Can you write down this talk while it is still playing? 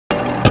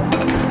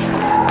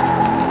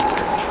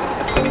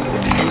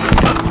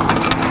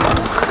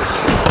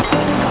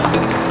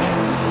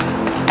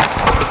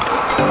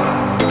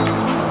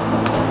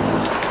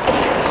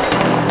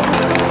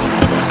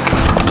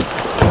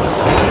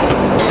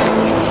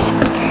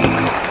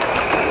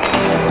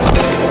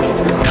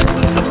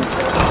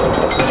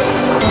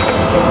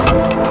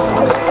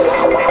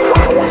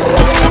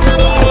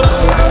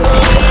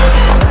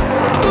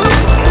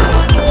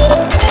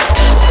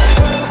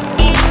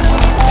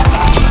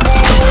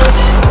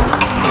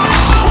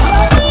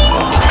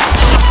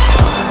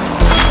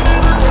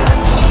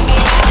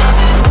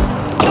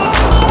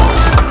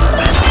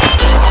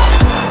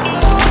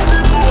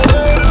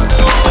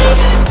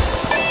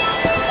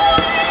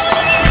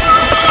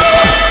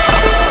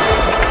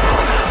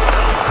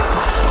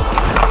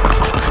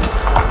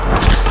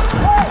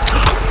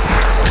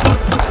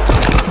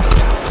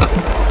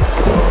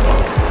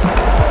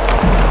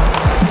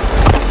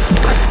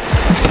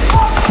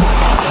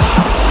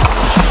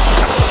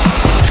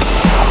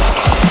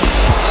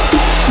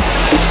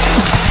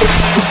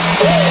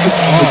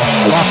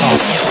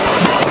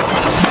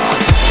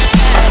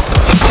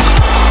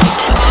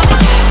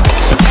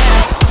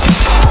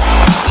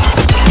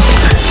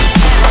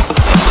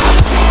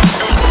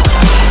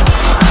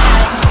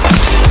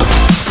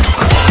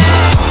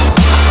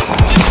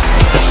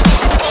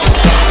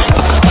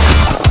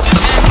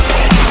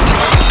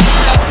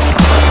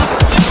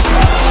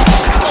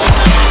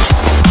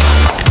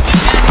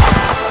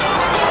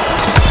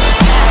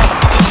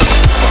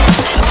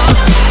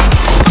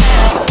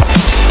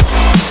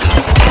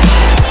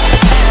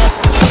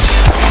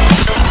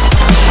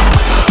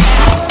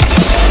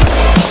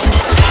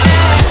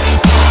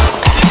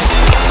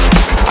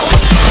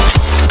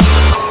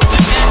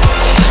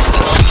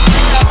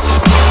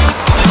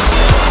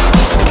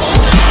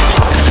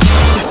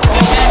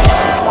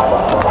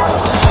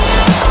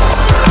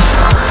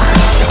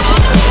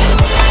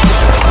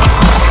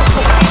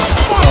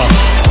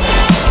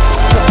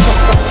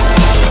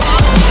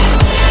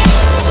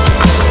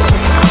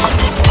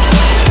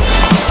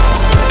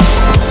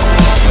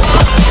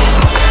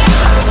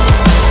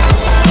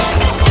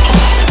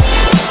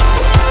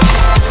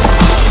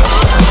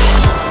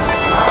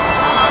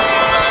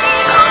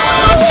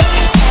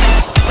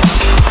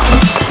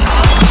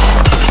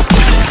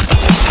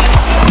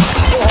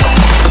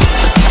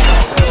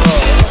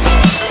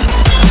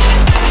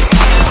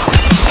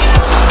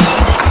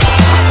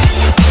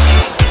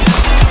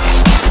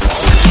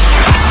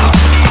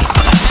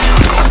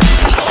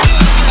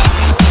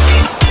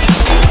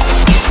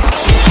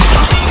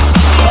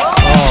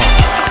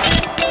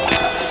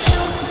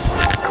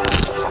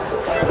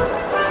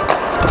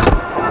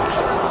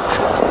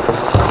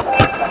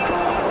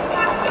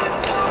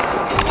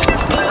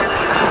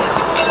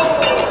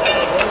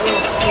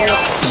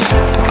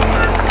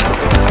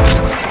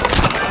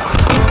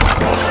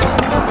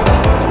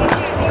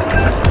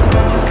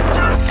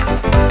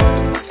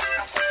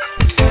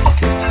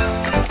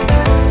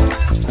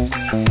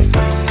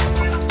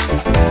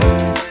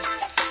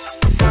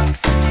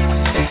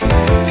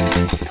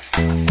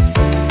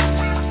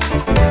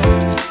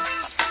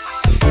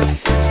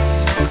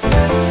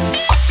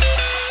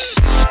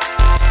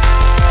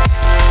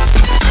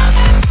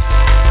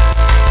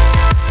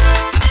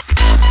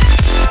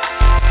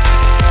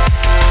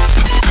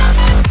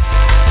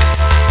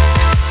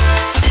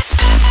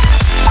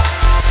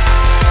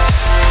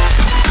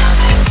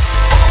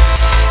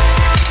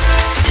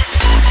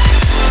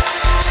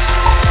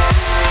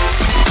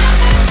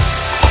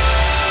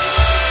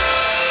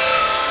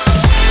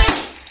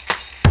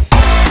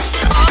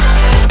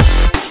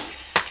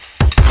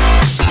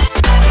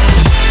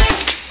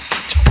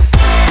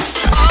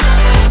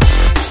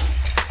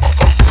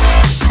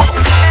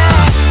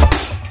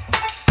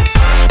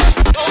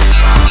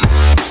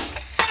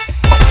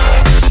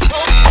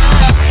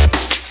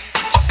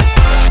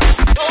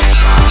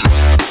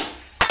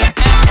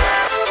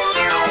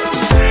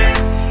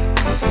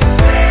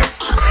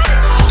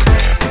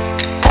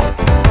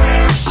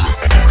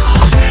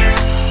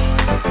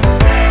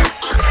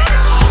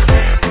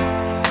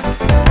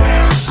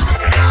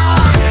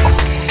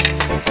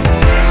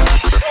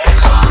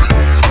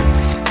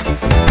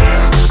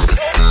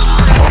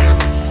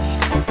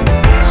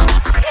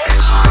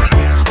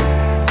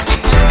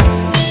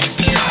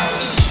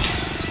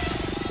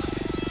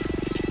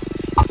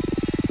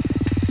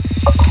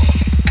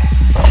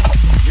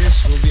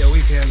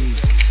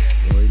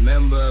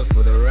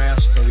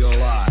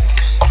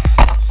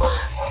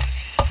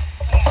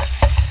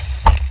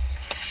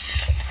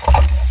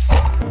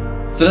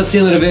So that's the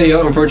end of the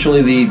video.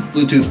 Unfortunately, the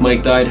Bluetooth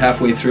mic died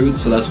halfway through,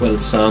 so that's why the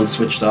sound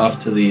switched off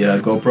to the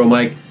GoPro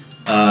mic.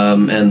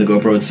 And the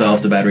GoPro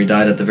itself, the battery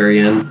died at the very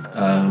end.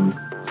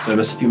 So I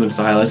missed a few minutes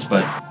of highlights,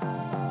 but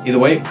either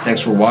way,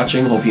 thanks for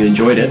watching. Hope you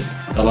enjoyed it.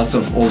 Got lots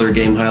of older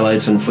game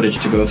highlights and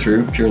footage to go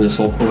through during this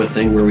whole COVID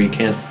thing where we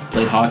can't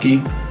play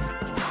hockey.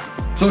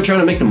 So we're trying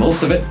to make the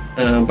most of it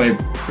by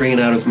bringing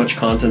out as much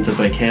content as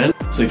I can.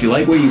 So if you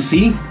like what you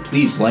see,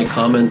 please like,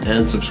 comment,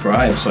 and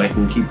subscribe so I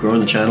can keep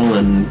growing the channel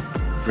and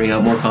bring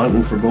out more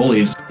content for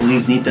goalies.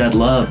 Goalies need that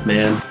love,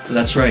 man. So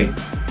that's right.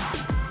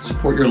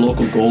 Support your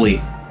local goalie.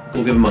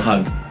 Go give him a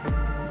hug.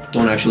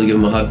 Don't actually give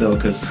him a hug though,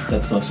 because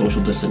that's not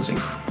social distancing.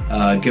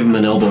 Give him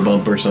an elbow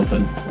bump or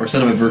something. Or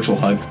send him a virtual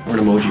hug or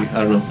an emoji.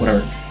 I don't know, whatever.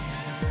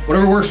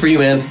 Whatever works for you,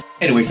 man.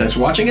 Anyways, thanks for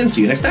watching and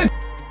see you next time.